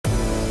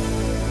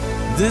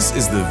This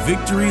is the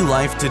Victory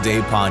Life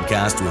Today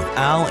podcast with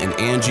Al and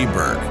Angie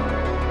Berg.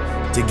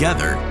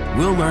 Together,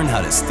 we'll learn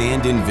how to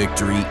stand in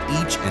victory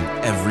each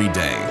and every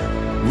day.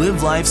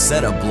 Live life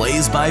set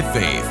ablaze by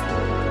faith,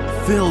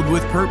 filled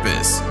with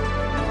purpose.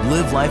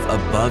 Live life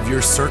above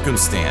your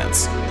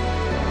circumstance.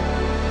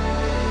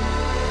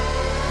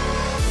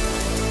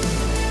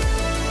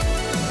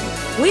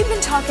 We've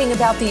been talking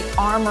about the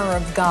armor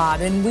of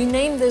God, and we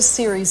named this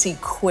series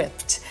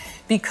Equipped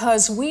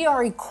because we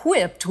are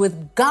equipped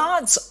with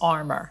God's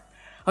armor,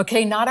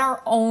 okay, not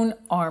our own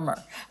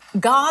armor.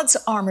 God's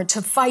armor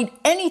to fight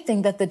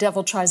anything that the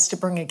devil tries to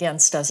bring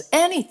against us,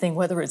 anything,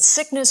 whether it's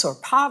sickness or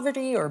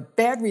poverty or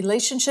bad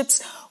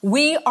relationships,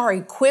 we are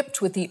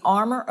equipped with the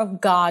armor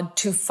of God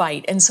to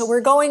fight. And so we're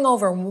going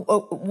over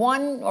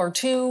one or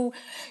two,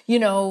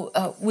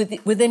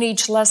 within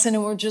each lesson,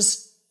 and we're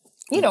just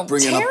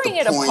tearing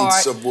it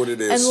apart of what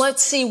it is. And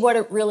let's see what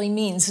it really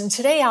means. And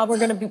today, Al, we're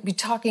going to be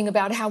talking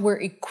about how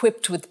we're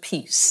equipped with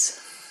peace.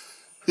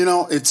 You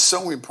know, it's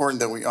so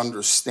important that we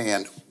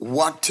understand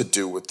what to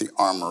do with the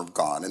armor of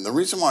God. And the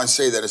reason why I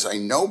say that is I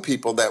know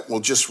people that will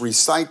just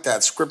recite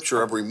that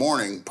scripture every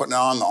morning, putting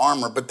on the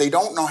armor, but they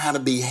don't know how to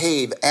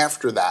behave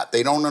after that.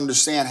 They don't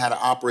understand how to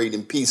operate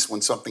in peace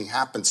when something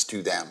happens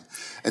to them.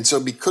 And so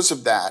because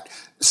of that,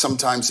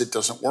 sometimes it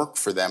doesn't work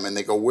for them. And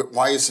they go,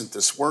 why isn't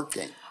this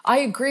working? I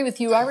agree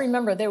with you. I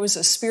remember there was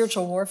a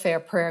spiritual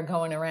warfare prayer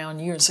going around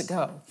years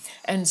ago,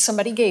 and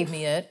somebody gave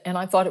me it, and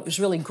I thought it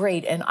was really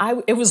great, and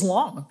it was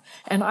long,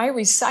 and I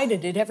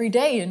recited it every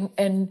day,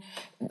 and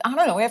I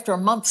don't know, after a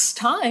month's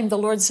time, the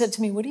Lord said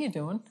to me, "What are you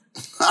doing?"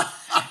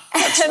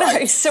 And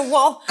right. I said,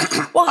 well,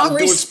 I'm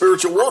doing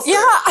spiritual warfare.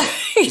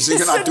 Yeah. So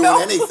you're not doing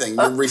anything.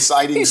 You're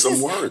reciting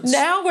some words.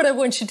 Now what I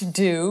want you to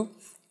do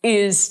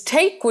is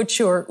take what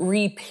you're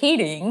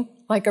repeating,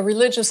 like a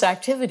religious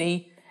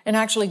activity, and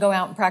actually go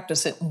out and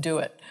practice it and do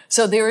it.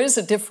 So there is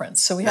a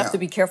difference. So we have to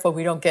be careful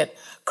we don't get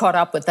caught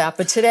up with that.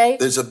 But today,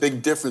 there's a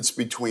big difference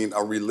between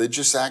a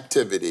religious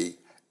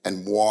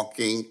and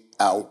walking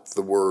out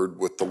the word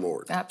with the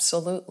Lord.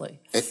 Absolutely.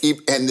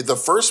 And the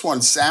first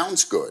one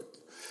sounds good.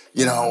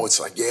 You know, it's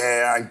like,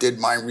 yeah, I did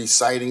my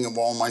reciting of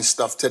all my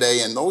stuff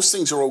today, and those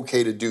things are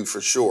okay to do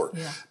for sure.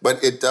 Yeah.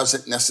 But it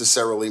doesn't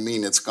necessarily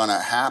mean it's going to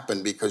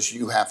happen because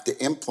you have to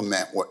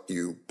implement what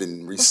you've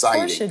been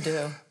reciting. Of course you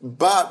do.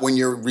 But when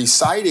you're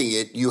reciting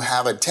it, you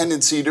have a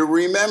tendency to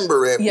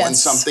remember it when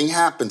something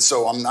happens.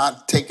 So I'm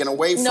not taking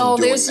away from doing that. No,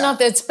 there's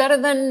not. It's better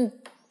than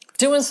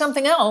doing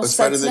something else. It's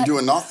better than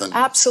doing nothing.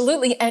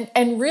 Absolutely.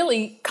 And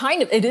really,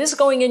 kind of, it is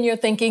going in your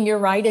thinking, you're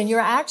right, and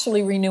you're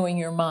actually renewing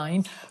your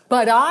mind.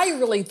 But I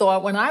really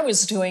thought when I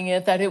was doing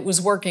it that it was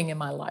working in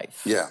my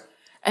life. Yeah.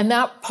 And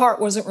that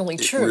part wasn't really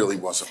true. It really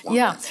wasn't working.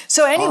 Yeah.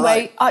 So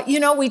anyway,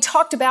 we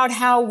talked about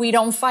how we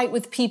don't fight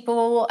with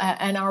people,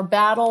 and our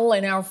battle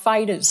and our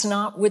fight is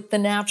not with the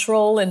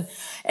natural, and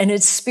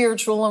it's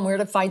spiritual, and we're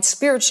to fight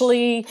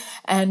spiritually.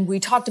 And we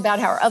talked about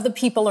how other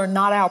people are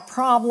not our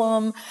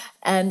problem.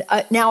 And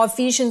now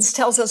Ephesians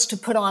tells us to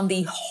put on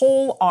the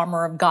whole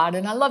armor of God.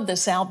 And I love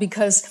this, Al,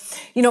 because,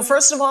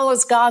 first of all,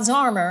 it's God's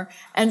armor.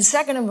 And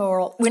second of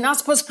all, we're not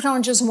supposed to put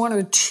on just one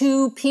or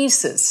two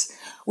pieces.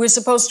 We're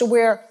supposed to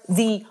wear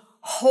the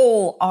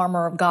whole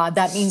armor of God.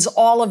 That means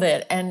all of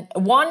it. And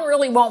one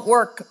really won't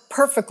work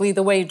perfectly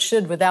the way it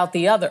should without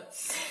the other,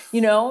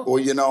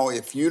 Well,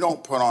 if you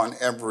don't put on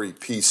every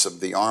piece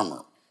of the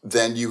armor,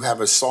 then you have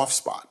a soft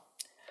spot.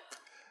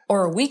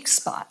 Or a weak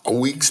spot. A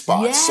weak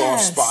spot, yes.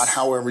 Soft spot,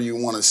 however you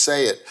want to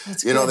say it.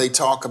 That's good. They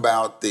talk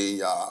about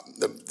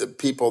the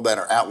people that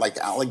are out like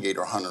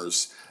alligator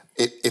hunters.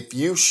 If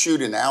you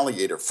shoot an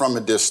alligator from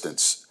a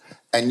distance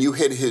and you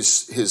hit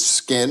his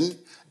skin,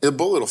 the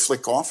bullet will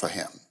flick off of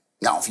him.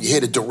 Now, if you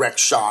hit a direct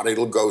shot,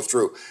 it'll go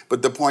through.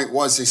 But the point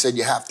was, they said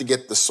you have to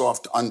get the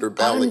soft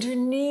underbelly.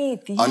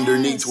 Underneath, yes.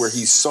 Underneath where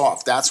he's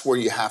soft. That's where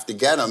you have to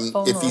get him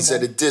if he's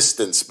at a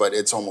distance, but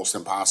it's almost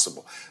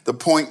impossible. The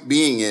point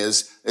being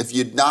is, if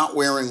you're not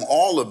wearing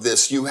all of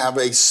this, you have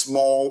a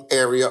small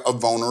area of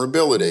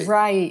vulnerability.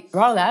 Right.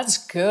 Well,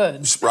 that's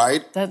good.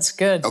 Right? That's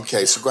good.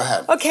 Okay, so go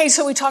ahead. Okay,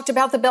 so we talked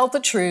about the belt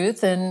of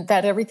truth and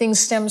that everything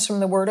stems from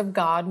the Word of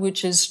God,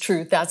 which is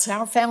truth. That's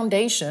our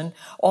foundation.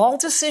 All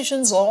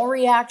decisions, all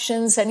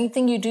reactions,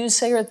 anything you do,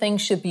 say, or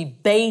think should be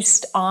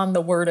based on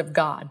the Word of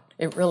God.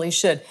 It really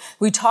should.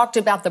 We talked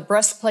about the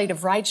breastplate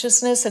of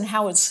righteousness and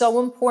how it's so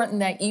important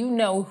that you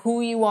know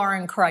who you are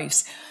in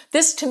Christ.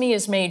 This to me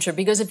is major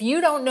because if you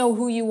don't know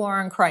who you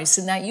are in Christ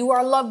and that you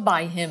are loved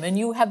by Him and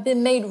you have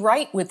been made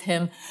right with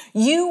Him,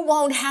 you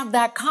won't have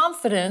that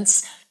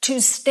confidence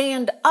to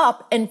stand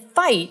up and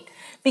fight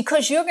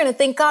because you're going to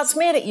think God's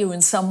mad at you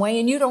in some way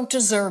and you don't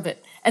deserve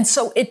it. And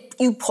so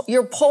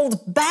you're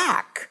pulled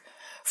back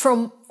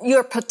from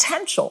your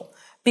potential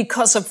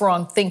because of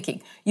wrong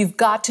thinking. You've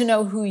got to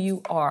know who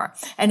you are.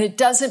 And it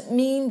doesn't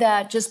mean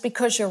that just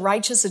because you're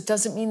righteous, it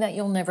doesn't mean that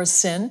you'll never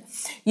sin.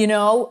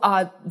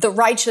 The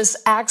righteous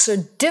acts are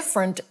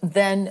different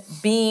than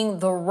being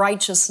the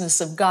righteousness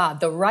of God.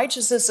 The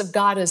righteousness of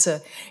God is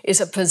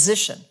a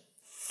position.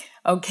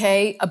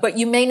 Okay, but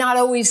you may not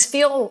always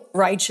feel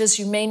righteous.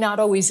 You may not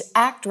always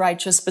act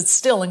righteous, but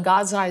still in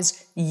God's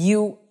eyes,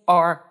 you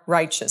are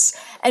righteous.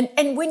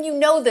 And when you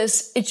know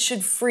this, it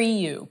should free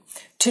you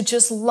to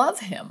just love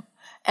him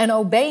and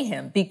obey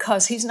him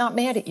because he's not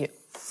mad at you.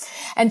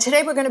 And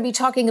today we're going to be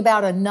talking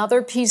about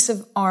another piece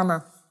of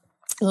armor.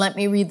 Let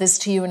me read this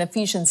to you in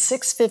Ephesians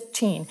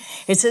 6:15.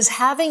 It says,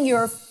 having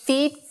your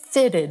feet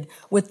fitted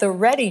with the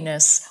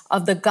readiness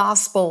of the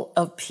gospel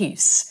of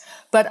peace.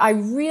 But I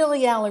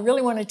really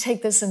want to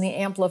take this in the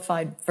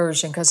amplified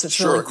version because it's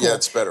really cool. Yeah,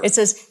 it's better. It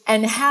says,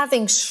 and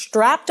having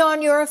strapped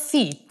on your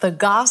feet the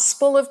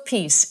gospel of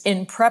peace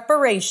in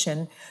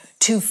preparation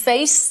to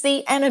face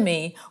the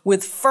enemy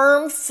with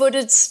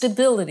firm-footed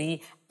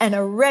stability and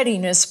a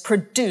readiness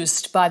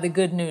produced by the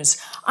good news.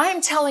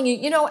 I'm telling you,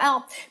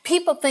 Al,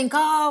 people think,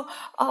 well,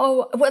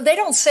 they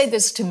don't say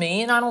this to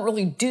me, and I don't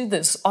really do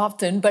this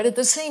often, but at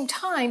the same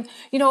time,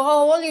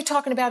 all you're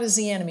talking about is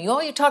the enemy.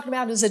 All you're talking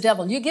about is the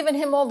devil. You're giving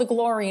him all the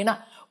glory. And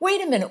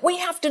wait a minute, we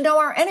have to know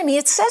our enemy.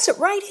 It says it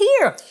right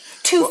here,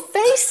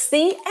 face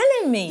the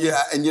enemy.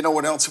 Yeah, and you know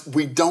what else?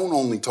 We don't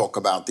only talk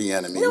about the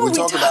enemy. No, we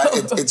talk about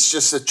it. It's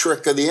just a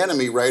trick of the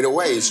enemy right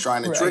away. He's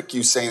trying to trick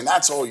you, saying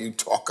that's all you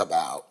talk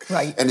about.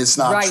 Right. And it's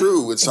not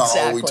true. It's not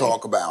all we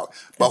talk about.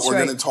 But we're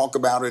going to talk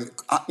about it.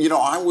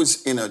 I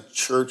was in a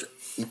church,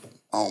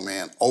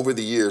 over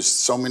the years,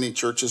 so many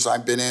churches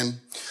I've been in,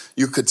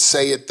 you could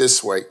say it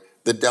this way,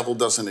 the devil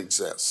doesn't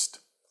exist.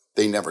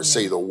 They never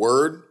say the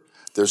word.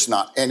 There's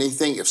not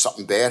anything. If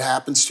something bad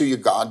happens to you,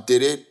 God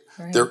did it.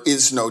 Right. There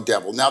is no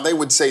devil. Now, they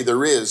would say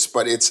there is,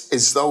 but it's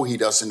as though he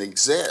doesn't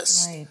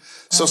exist. Right.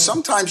 So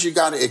sometimes you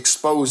got to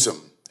expose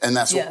him. And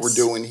that's what we're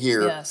doing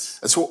here. Yes.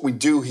 That's what we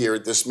do here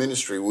at this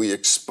ministry. We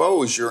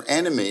expose your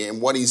enemy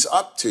and what he's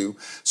up to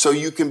so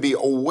you can be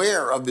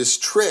aware of his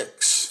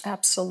tricks.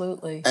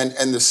 Absolutely.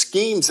 And the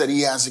schemes that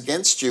he has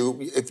against you.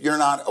 If you're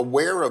not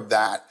aware of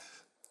that,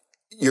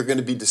 you're going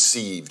to be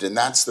deceived. And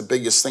that's the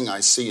biggest thing I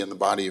see in the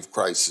body of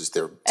Christ is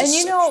their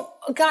deception.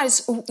 And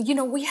guys,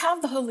 we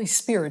have the Holy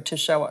Spirit to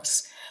show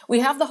us. We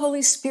have the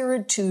Holy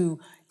Spirit to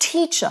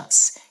teach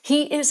us.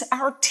 He is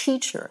our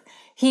teacher.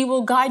 He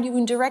will guide you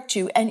and direct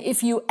you. And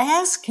if you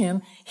ask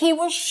him, he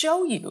will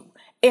show you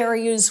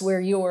areas where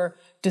you're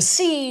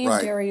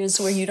deceived, areas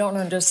where you don't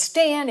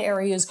understand,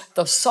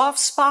 the soft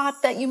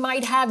spot that you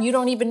might have. You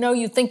don't even know.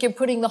 You think you're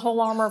putting the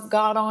whole armor of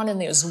God on, and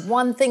there's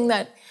one thing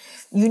that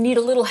you need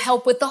a little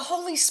help with. The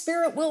Holy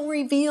Spirit will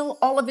reveal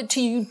all of it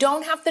to you. You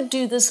don't have to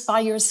do this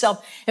by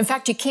yourself. In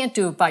fact, you can't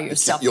do it by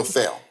yourself. You'll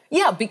fail.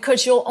 Yeah,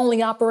 because you'll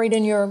only operate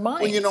in your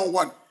mind. Well, you know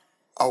what?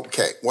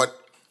 Okay,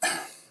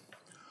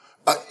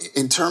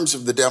 in terms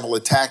of the devil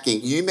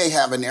attacking, you may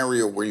have an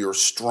area where you're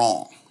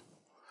strong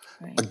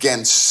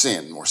against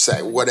sin or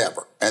say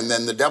whatever. And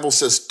then the devil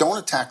says, don't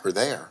attack her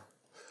there.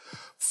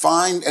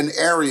 Find an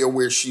area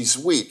where she's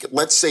weak.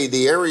 Let's say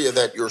the area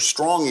that you're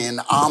strong in,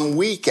 I'm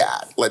weak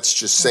at. Let's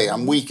just say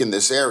I'm weak in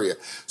this area.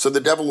 So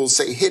the devil will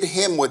say, hit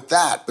him with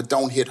that, but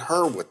don't hit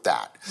her with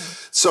that.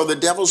 So the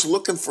devil's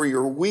looking for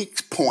your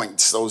weak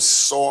points, those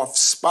soft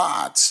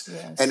spots.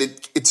 Yes. And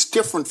it's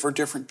different for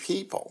different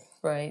people.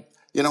 Right.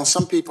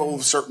 Some people,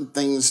 certain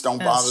things don't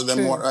bother them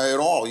at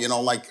all.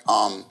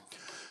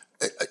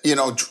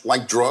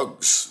 Like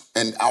drugs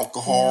and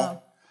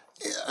alcohol.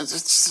 Yeah. It's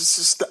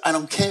just, I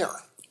don't care.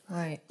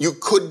 Right. You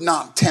could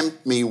not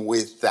tempt me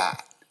with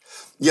that.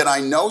 Yet I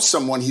know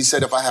someone, he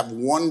said, if I have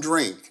one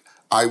drink,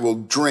 I will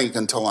drink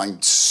until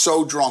I'm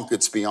so drunk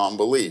it's beyond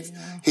belief.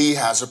 Yeah. He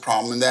has a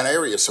problem in that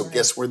area. So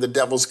guess where the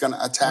devil's going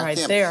to attack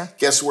him? There.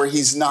 Guess where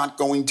he's not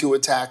going to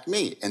attack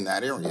me? In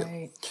that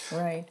area.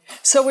 Right.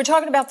 So we're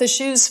talking about the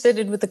shoes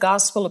fitted with the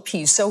gospel of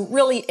peace. So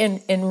really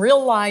in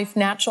real life,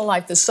 natural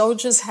life, the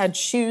soldiers had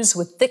shoes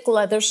with thick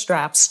leather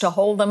straps to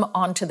hold them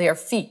onto their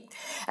feet.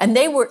 And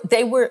they were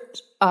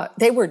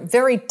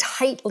very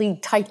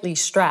tightly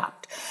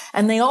strapped.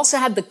 And they also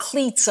had the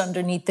cleats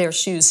underneath their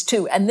shoes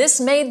too. And this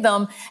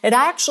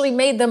actually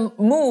made them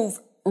move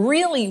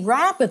really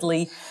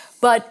rapidly.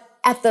 But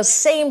at the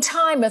same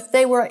time, if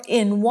they were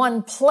in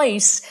one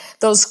place,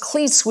 those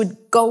cleats would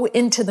go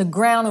into the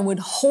ground and would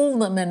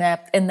hold them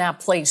in that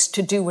place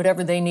to do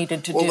whatever they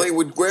needed to do. Well, they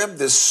would grab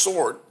this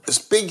sword, this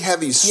big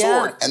heavy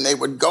sword, and they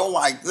would go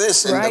like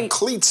this, and the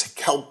cleats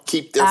help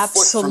keep their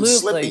foot from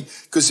slipping.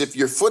 Because if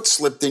your foot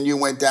slipped and you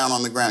went down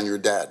on the ground, you're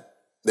dead.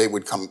 They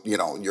would come,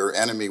 your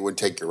enemy would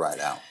take you right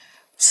out.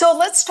 So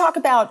let's talk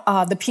about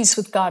the peace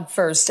with God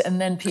first,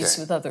 and then peace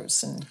with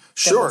others. And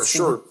sure.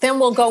 Then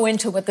we'll go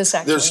into what this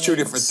actually There's two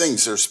different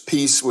things. There's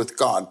peace with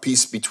God,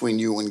 peace between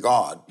you and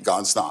God.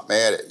 God's not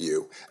mad at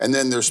you. And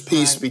then there's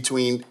peace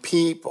between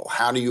people.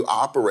 How do you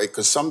operate?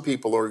 Because some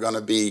people are going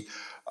to be,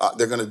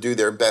 they're going to do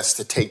their best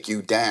to take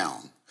you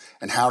down.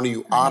 And how do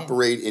you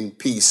operate in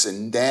peace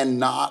and then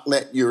not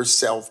let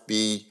yourself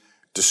be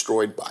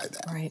destroyed by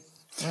them?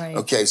 Right.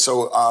 Okay,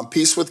 so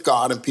peace with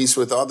God and peace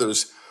with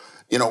others.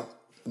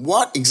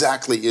 What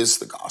exactly is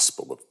the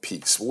gospel of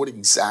peace? What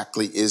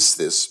exactly is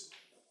this?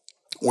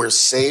 We're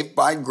saved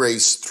by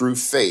grace through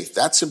faith.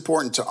 That's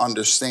important to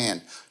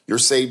understand. You're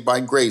saved by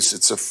grace.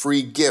 It's a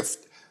free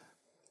gift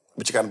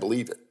but you got to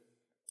believe it.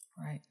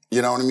 Right.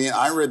 You know what I mean?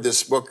 I read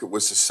this book. It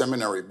was a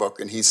seminary book.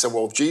 And he said,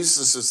 well, if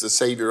Jesus is the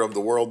Savior of the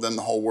world, then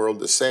the whole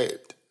world is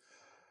saved.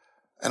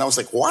 And I was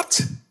like,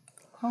 what?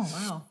 Oh,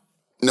 wow.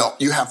 No,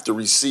 you have to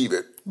receive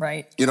it.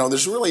 Right. You know,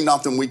 there's really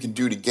nothing we can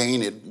do to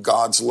gain it.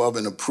 God's love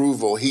and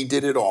approval. He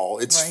did it all.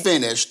 It's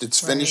finished. It's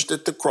finished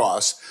at the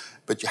cross.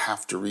 But you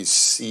have to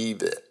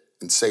receive it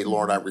and say,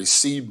 Lord, I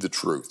received the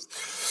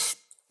truth.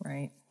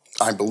 Right.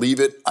 I believe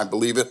it. I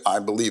believe it. I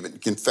believe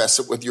it. Confess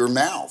it with your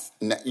mouth.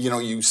 You know,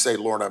 you say,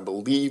 Lord, I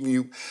believe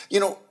you. You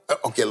know,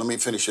 okay, let me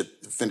finish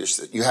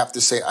it. You have to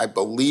say, I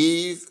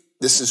believe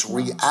this is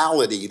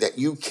reality, that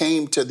you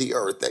came to the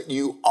earth, that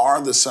you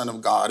are the Son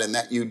of God, and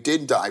that you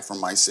did die for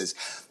my sins.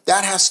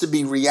 That has to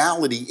be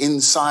reality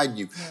inside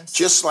you. Yes.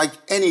 Just like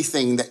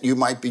anything that you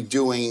might be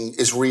doing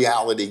is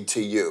reality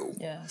to you.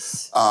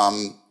 Yes.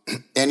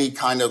 Any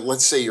kind of,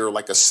 let's say you're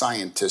like a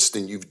scientist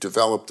and you've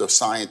developed a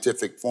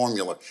scientific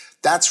formula.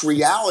 That's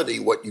reality,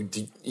 what you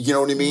do. You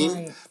know what I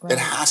mean? Right. It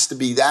has to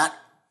be that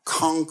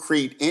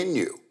concrete in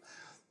you,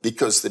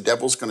 because the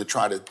devil's going to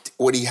try to,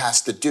 what he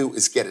has to do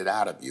is get it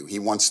out of you. He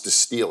wants to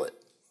steal it.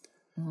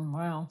 Oh,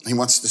 wow. He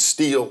wants to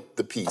steal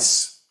the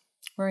peace.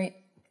 Right.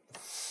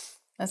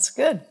 That's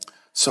good.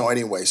 So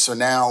anyway, so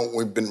now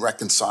we've been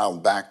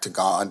reconciled back to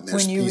God, and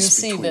there's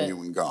peace between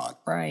you and God.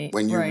 Right.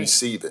 When you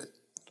receive it.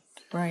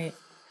 Right.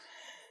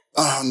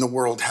 And the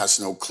world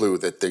has no clue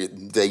that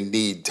they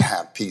need to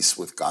have peace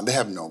with God. They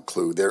have no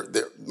clue. They're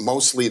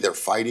mostly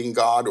fighting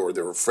God, or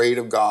they're afraid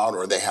of God,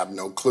 or they have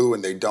no clue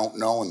and they don't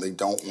know and they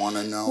don't want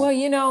to know. Well,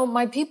 you know,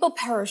 my people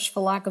perish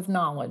for lack of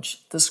knowledge,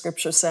 the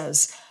scripture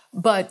says.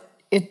 But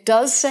it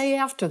does say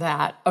after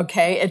that,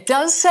 okay? It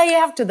does say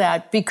after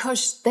that,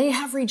 because they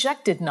have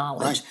rejected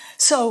knowledge. Right.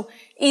 So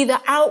either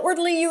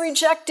outwardly you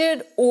reject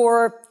it,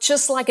 or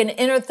just like an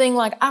inner thing,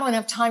 like, I don't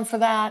have time for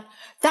that.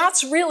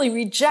 That's really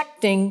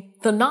rejecting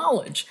the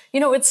knowledge. You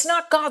know, it's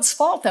not God's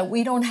fault that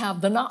we don't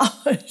have the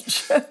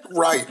knowledge.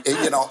 Right.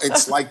 And, you know,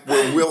 it's like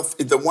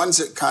the ones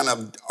that kind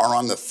of are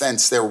on the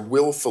fence, they're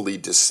willfully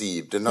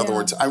deceived. In other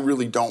words, I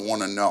really don't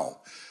want to know,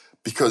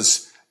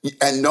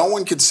 and no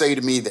one could say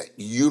to me that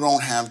you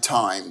don't have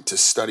time to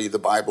study the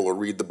Bible or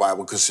read the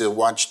Bible because they'll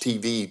watch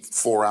TV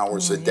 4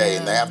 hours a day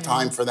and they have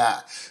time for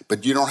that.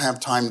 But you don't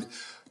have time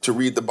to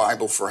read the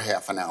Bible for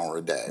half an hour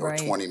a day or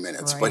 20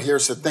 minutes. But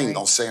here's the thing.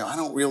 They'll say, I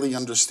don't really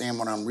understand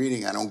what I'm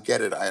reading. I don't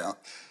get it.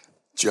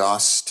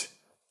 Just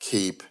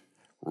keep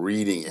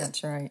reading it.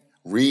 That's right.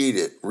 Read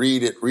it,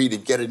 read it, read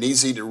it. Get an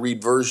easy to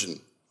read version.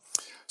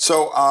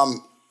 So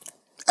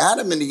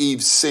Adam and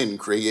Eve's sin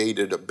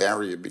created a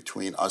barrier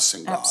between us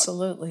and God.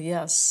 Absolutely,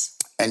 yes.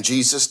 And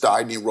Jesus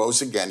died and he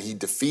rose again. He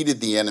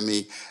defeated the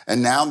enemy,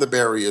 and now the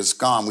barrier is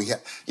gone.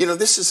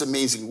 This is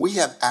amazing. We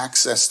have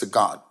access to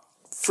God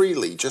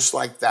freely, just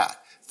like that.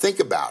 Think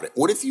about it.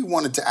 What if you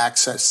wanted to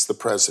access the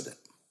president?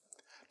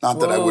 Not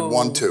that I would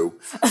want to,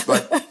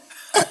 but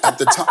at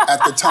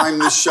the time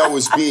this show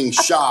is being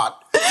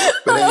shot.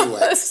 But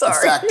anyway,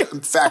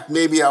 in fact,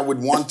 maybe I would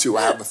want to.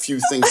 I have a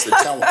few things to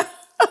tell him,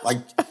 like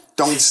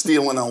don't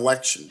steal an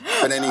election.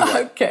 But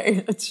anyway,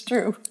 okay, it's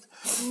true.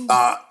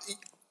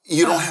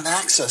 You don't have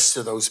access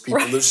to those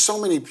people. There's so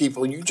many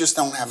people you just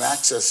don't have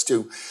access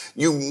to.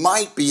 You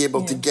might be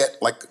able to get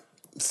like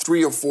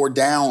 3 or 4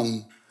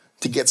 down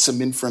to get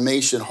some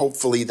information,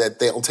 hopefully that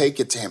they'll take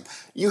it to him.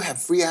 You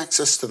have free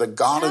access to the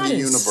God of the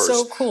universe.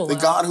 So cool. The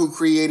God who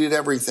created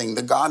everything,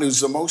 the God who's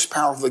the most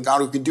powerful, the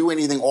God who can do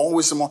anything,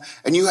 always the more,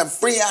 and you have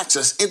free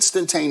access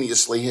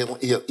instantaneously.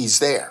 He's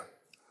there.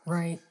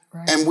 Right.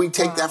 And we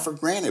take that for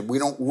granted. We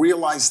don't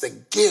realize the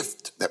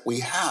gift that we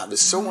have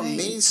is so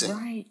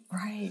amazing.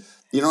 Right.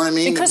 You know what I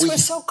mean? Because we're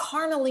so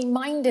carnally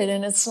minded,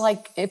 and it's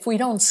like if we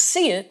don't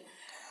see it,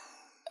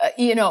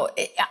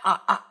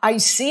 I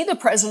see the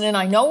president.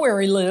 I know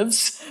where he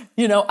lives.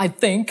 I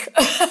think.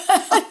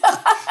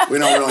 We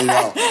don't really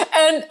know.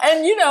 And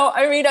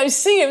I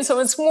see him, so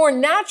it's more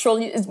natural.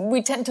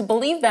 We tend to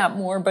believe that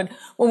more. But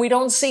when we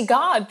don't see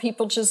God,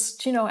 people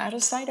just, out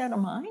of sight, out of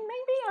mind,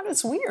 maybe?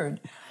 It's weird.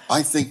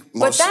 I think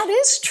but that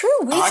is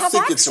true. I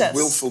think it's a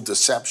willful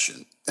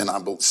deception. And I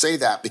will say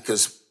that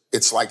because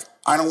it's like,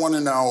 I don't want to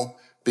know,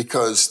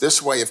 because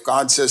this way, if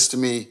God says to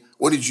me,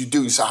 what did you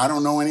do? You say, I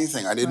don't know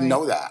anything. I didn't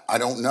know that. I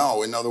don't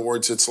know. In other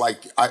words, it's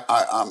like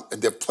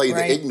they play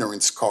the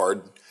ignorance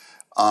card.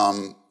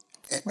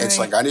 It's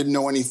like, I didn't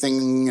know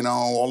anything,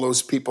 all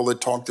those people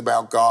that talked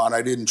about God,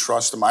 I didn't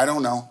trust them. I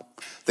don't know.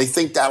 They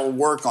think that'll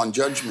work on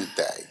Judgment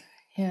Day.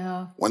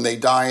 Yeah. When they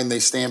die and they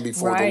stand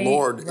before the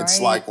Lord, it's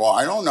like, well,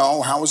 I don't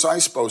know. How was I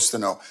supposed to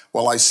know?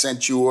 Well, I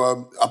sent you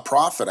a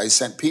prophet. I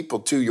sent people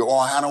to you. Oh,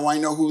 how do I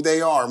know who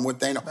they are and what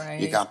they know?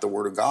 You got the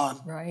Word of God.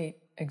 Right.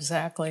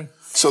 Exactly.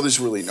 So there's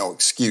really no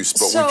excuse,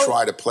 but we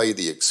try to play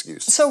the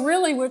excuse. So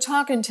really, we're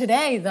talking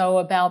today, though,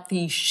 about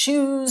the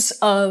shoes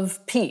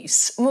of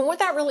peace. Well, what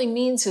that really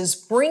means is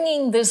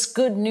bringing this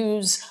good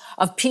news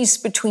of peace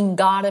between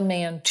God and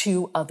man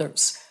to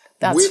others.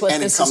 That's what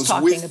this is talking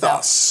about. And it comes with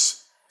us.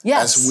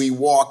 Yes. As we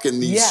walk in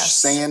these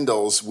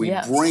sandals, we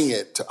bring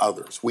it to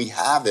others. We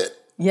have it.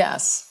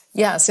 Yes.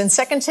 Yes, and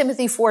 2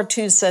 Timothy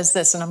 4:2 says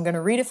this, and I'm going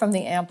to read it from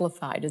the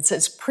Amplified. It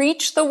says,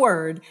 preach the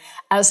word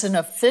as an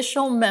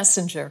official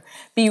messenger.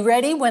 Be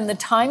ready when the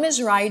time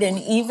is right and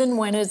even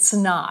when it's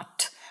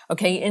not.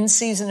 Okay, in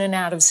season and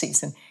out of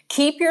season.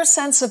 Keep your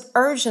sense of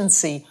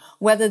urgency,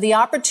 whether the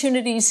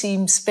opportunity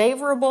seems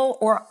favorable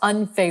or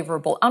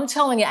unfavorable. I'm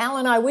telling you, Al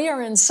and I, we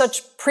are in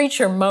such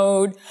preacher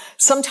mode.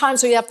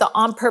 Sometimes we have to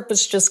on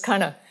purpose just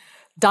kind of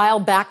dial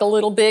back a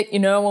little bit,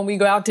 when we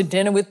go out to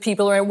dinner with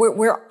people.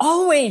 We're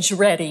always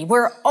ready.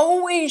 We're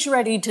always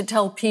ready to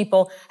tell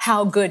people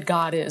how good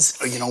God is.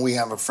 We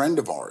have a friend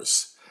of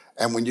ours,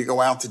 and when you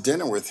go out to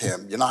dinner with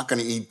him, you're not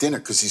going to eat dinner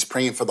because he's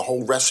praying for the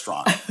whole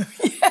restaurant.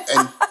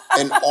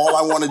 And all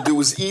I want to do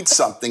is eat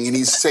something. And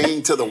he's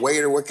saying to the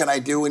waiter, what can I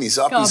do? And he's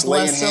up, he's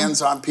laying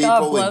hands on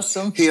people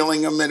and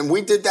healing them. And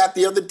we did that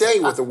the other day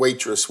with a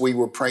waitress. We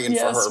were praying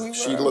for her.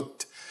 She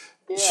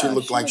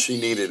looked like she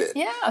needed it.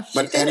 Yeah,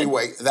 but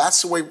anyway,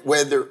 that's the way,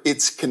 whether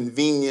it's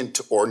convenient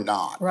or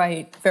not.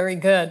 Right, very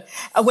good.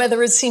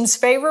 Whether it seems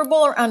favorable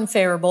or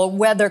unfavorable,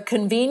 whether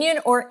convenient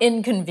or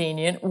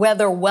inconvenient,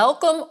 whether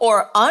welcome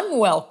or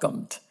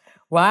unwelcomed.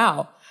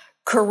 Wow.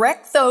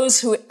 Correct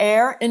those who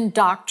err in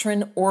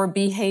doctrine or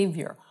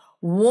behavior.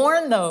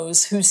 Warn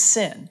those who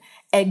sin.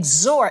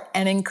 Exhort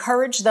and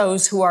encourage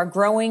those who are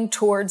growing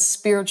towards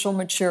spiritual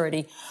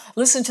maturity.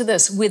 Listen to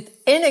this, with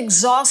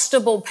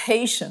inexhaustible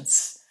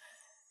patience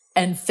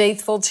and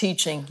faithful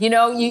teaching. You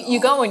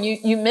go and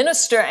you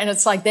minister and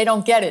it's like they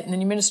don't get it. And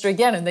then you minister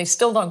again and they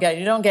still don't get it.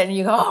 You don't get it and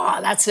you go,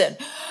 that's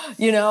it.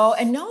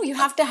 And no, you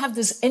have to have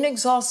this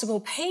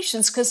inexhaustible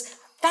patience because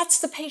that's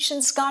the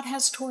patience God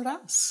has toward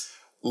us.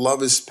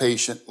 Love is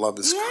patient, love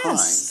is kind.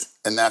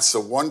 And that's the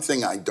one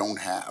thing I don't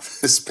have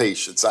is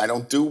patience. I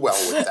don't do well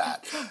with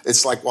that.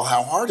 It's like, well,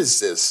 how hard is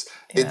this?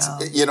 It's,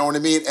 you know what I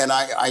mean? And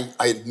I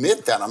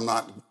admit that I'm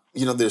not,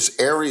 there's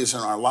areas in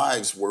our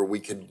lives where we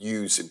could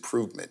use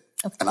improvement.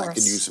 And I could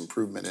use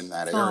improvement in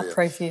that area. I'll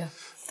pray for you.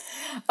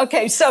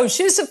 Okay, so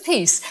shoes of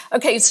peace.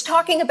 Okay, it's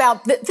talking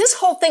about, this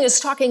whole thing is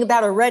talking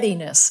about a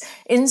readiness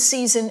in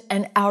season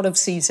and out of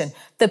season.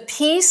 The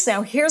peace,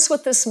 now here's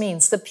what this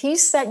means. The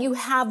peace that you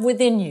have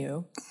within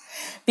you,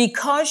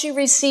 because you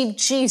received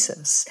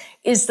Jesus,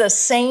 is the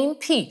same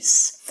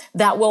peace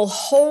that will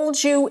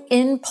hold you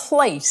in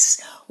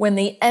place when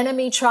the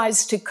enemy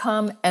tries to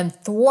come and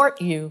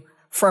thwart you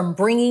from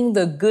bringing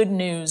the good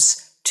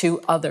news to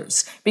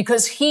others.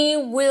 Because he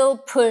will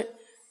put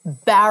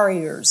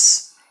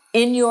barriers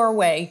in your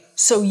way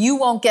so you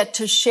won't get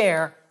to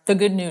share the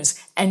good news.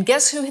 And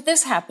guess who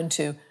this happened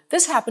to?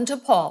 This happened to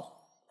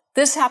Paul.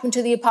 This happened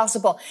to the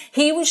Apostle Paul.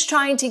 He was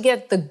trying to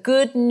get the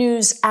good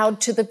news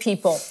out to the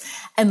people.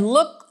 And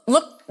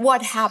look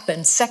what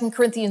happened, 2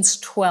 Corinthians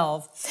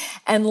 12.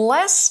 And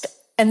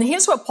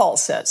here's what Paul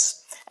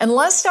says, and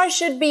lest I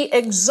should be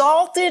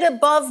exalted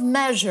above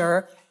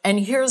measure, and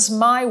here's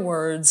my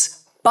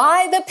words,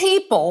 by the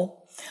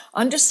people.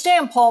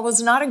 Understand, Paul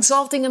was not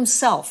exalting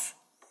himself.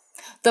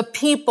 The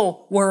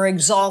people were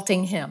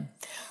exalting him.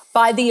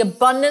 By the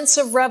abundance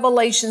of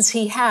revelations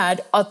he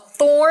had, a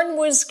thorn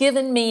was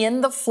given me in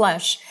the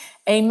flesh,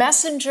 a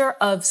messenger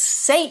of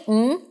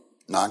Satan,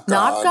 not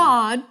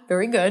God,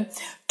 very good,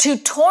 to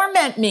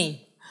torment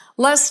me,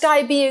 lest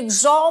I be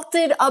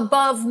exalted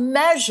above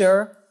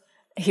measure,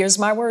 here's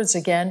my words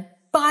again,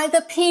 by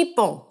the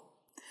people.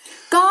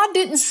 God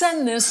didn't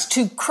send this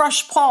to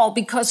crush Paul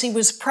because he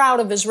was proud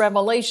of his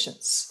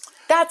revelations.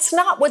 That's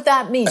not what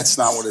that means. That's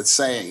not what it's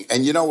saying.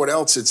 And you know what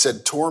else? It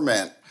said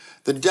torment.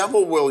 The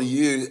devil will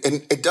use,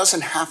 and it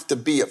doesn't have to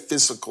be a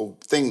physical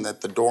thing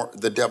that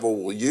the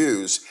devil will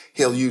use.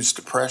 He'll use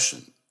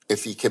depression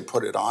if he can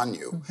put it on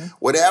you. Mm-hmm.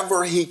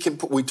 Whatever he can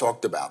put, we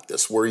talked about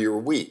this, where you're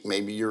weak.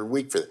 Maybe you're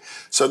weak for it.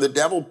 So the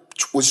devil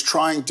was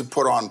trying to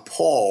put on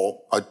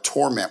Paul a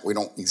torment. We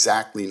don't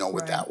exactly know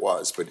what that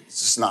was, but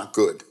it's just not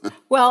good.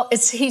 Well,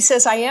 he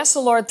says, I asked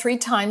the Lord 3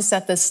 times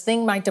that this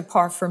thing might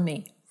depart from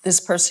me,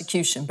 this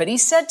persecution. But he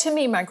said to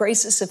me, my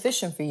grace is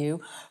sufficient for you,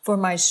 for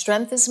my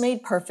strength is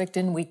made perfect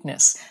in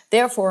weakness.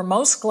 Therefore,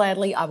 most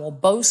gladly, I will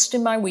boast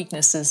in my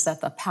weaknesses that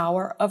the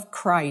power of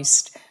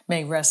Christ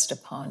may rest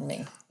upon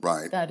me.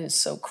 Right. That is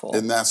so cool.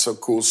 And that's so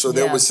cool. So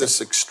there was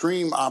this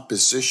extreme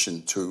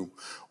opposition to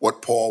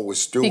what Paul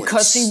was doing.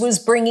 Because he was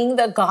bringing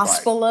the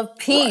gospel of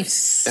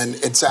peace. Right. And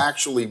it's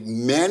actually,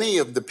 many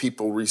of the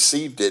people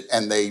received it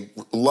and they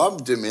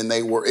loved him and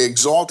they were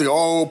exalting,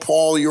 oh,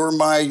 Paul, you're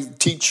my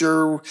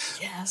teacher.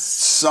 Yes.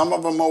 Some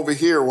of them over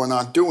here were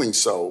not doing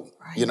so.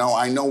 Right.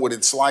 I know what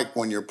it's like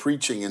when you're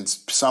preaching and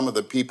some of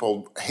the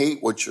people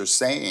hate what you're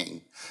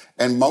saying.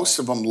 And most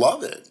of them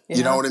love it. Yeah.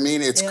 You know what I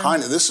mean? It's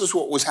this is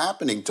what was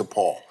happening to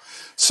Paul.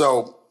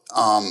 So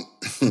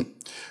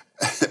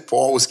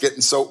Paul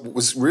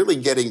was really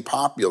getting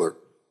popular.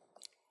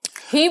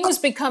 He was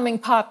becoming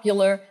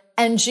popular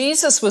and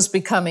Jesus was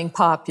becoming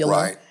popular.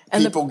 Right.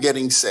 And people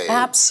getting saved.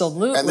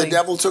 Absolutely. And the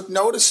devil took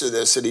notice of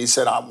this and he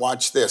said,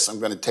 watch this. I'm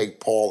going to take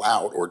Paul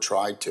out or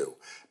try to.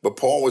 But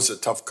Paul was a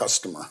tough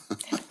customer.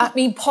 I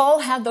mean, Paul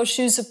had those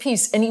shoes of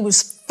peace, and he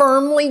was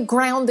firmly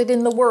grounded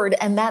in the word,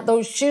 and that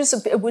those shoes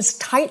it was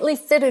tightly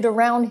fitted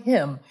around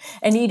him,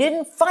 and he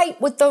didn't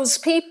fight with those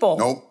people.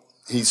 Nope.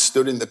 He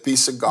stood in the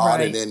peace of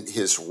God and in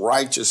his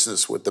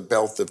righteousness with the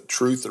belt of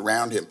truth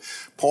around him.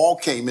 Paul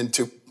came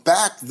into,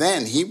 back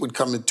then, he would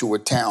come into a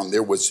town.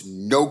 There was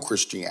no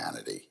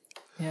Christianity.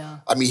 Yeah.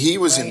 I mean, he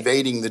was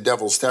invading the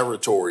devil's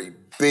territory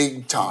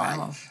big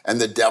time, and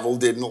the devil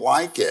didn't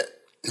like it.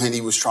 And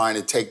he was trying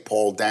to take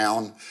Paul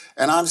down.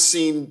 And I've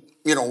seen,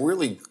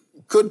 really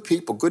good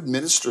people, good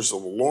ministers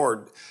of the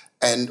Lord,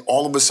 and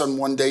all of a sudden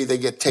one day they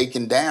get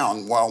taken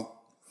down. Well,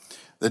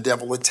 the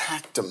devil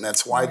attacked them.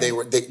 That's why they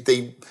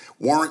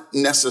weren't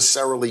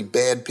necessarily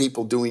bad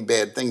people doing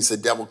bad things. The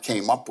devil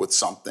came up with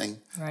something.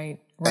 Right.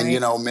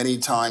 And, many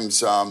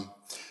times,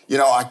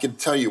 I could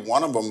tell you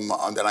one of them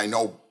that I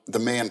know, the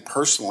man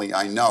personally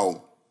I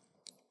know,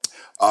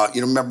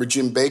 remember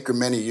Jim Baker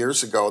many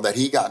years ago that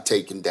he got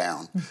taken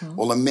down. Mm-hmm.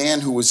 Well, a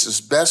man who was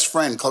his best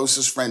friend,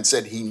 closest friend,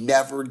 said he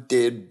never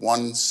did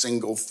one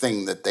single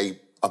thing that they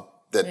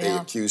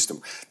accused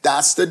him.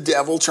 That's the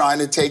devil trying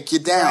to take you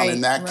down. In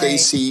that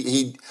case,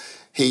 he's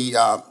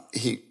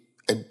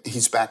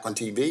back on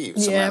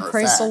TV.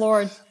 Praise the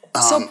Lord.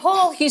 So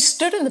Paul, he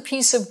stood in the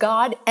peace of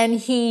God, and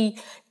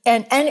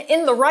and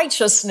in the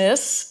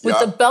righteousness with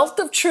the belt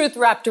of truth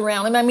wrapped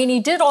around him. I mean, he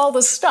did all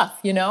the stuff,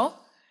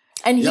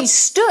 And he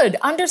stood,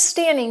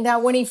 understanding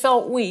that when he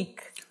felt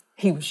weak,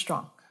 he was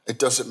strong. It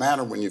doesn't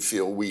matter when you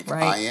feel weak.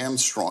 Right. I am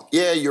strong.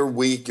 Yeah, you're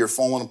weak, you're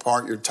falling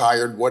apart, you're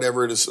tired,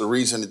 whatever it is, the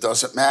reason, it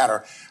doesn't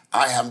matter.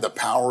 I have the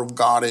power of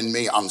God in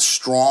me. I'm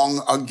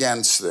strong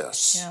against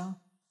this. Yeah,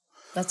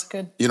 that's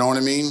good. You know what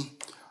I mean?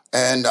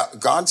 And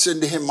God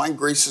said to him, my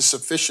grace is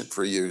sufficient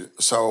for you.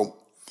 So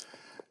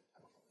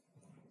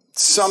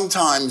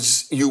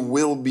sometimes you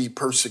will be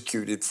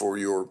persecuted for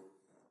your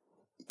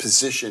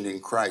position in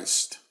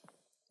Christ.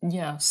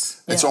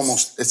 Yes.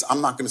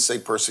 I'm not going to say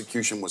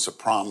persecution was a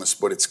promise,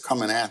 but it's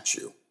coming at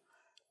you.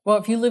 Well,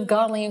 if you live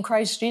godly in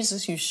Christ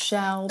Jesus, you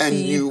shall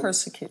be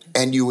persecuted.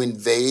 And you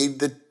invade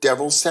the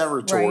devil's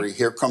territory. Right.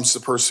 Here comes the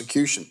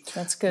persecution.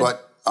 That's good.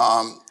 But,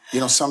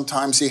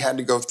 sometimes he had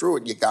to go through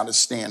it. You got to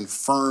stand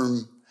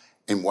firm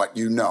in what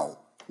you know,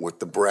 with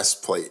the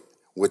breastplate,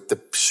 with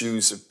the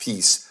shoes of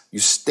peace. You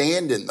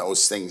stand in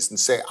those things and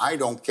say, I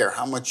don't care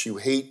how much you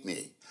hate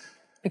me.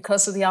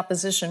 Because of the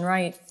opposition,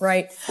 right.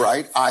 Right?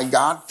 I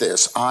got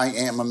this. I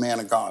am a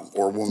man of God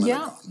or a woman of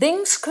God.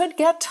 Things could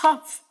get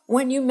tough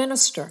when you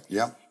minister.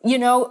 Yeah.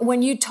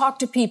 When you talk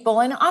to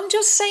people, and I'm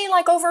just saying,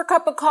 like over a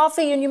cup of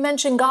coffee and you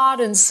mention God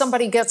and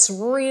somebody gets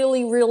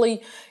really,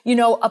 really,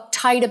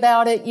 uptight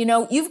about it,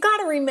 you've got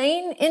to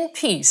remain in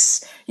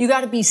peace. You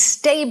got to be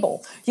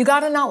stable. You got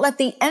to not let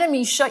the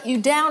enemy shut you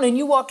down and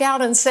you walk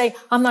out and say,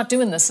 I'm not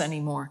doing this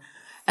anymore.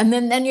 And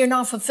then you're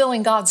not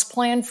fulfilling God's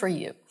plan for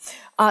you.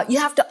 You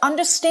have to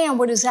understand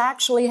what is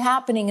actually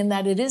happening and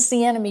that it is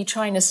the enemy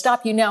trying to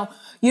stop you. Now,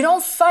 you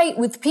don't fight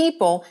with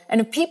people,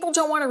 and if people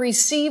don't want to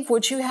receive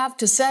what you have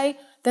to say,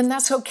 then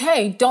that's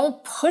okay.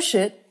 Don't push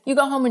it. You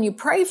go home and you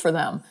pray for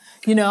them,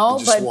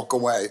 Just walk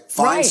away.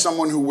 Find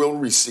someone who will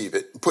receive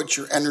it. Put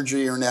your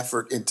energy and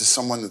effort into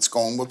someone that's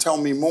going, well, tell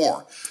me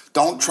more.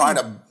 Don't try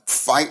to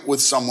fight with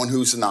someone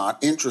who's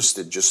not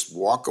interested. Just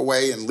walk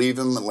away and leave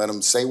them and let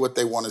them say what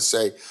they want to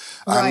say.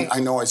 Right. I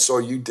know I saw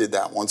you did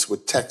that once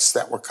with texts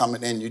that were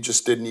coming in. You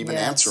just didn't even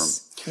answer them.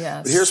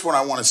 Yes. But here's what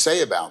I want to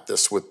say about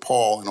this with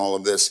Paul and all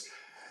of this.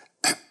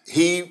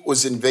 He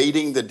was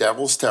invading the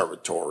devil's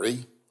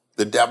territory.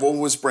 The devil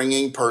was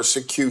bringing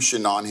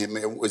persecution on him.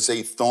 It was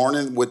a thorn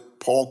in what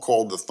Paul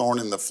called the thorn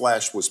in the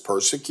flesh was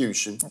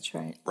persecution. That's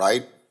right.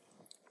 Right?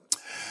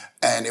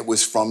 And it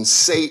was from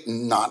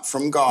Satan, not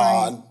from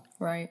God.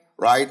 Right.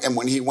 And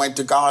when he went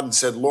to God and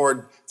said,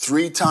 Lord,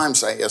 3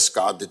 times I asked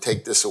God to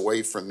take this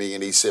away from me.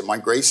 And he said, my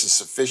grace is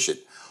sufficient.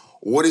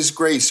 What is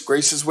grace?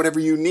 Grace is whatever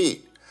you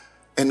need.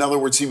 In other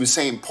words, he was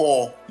saying,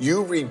 Paul,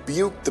 you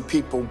rebuke the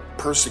people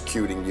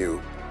persecuting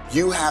you.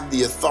 You have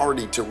the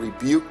authority to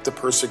rebuke the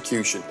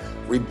persecution,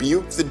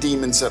 rebuke the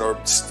demons that are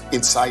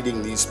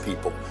inciting these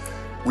people,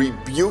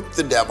 rebuke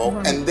the devil,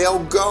 and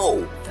they'll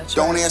go.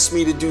 Don't ask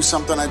me to do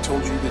something I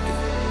told you to do.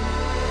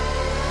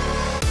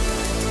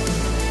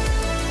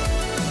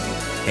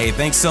 Hey,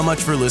 thanks so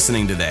much for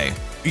listening today.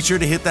 Be sure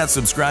to hit that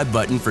subscribe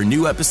button for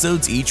new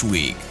episodes each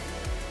week.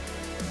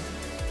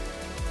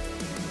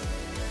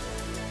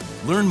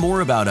 Learn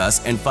more about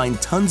us and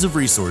find tons of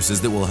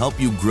resources that will help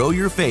you grow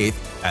your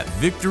faith at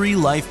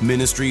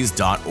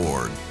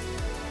victorylifeministries.org.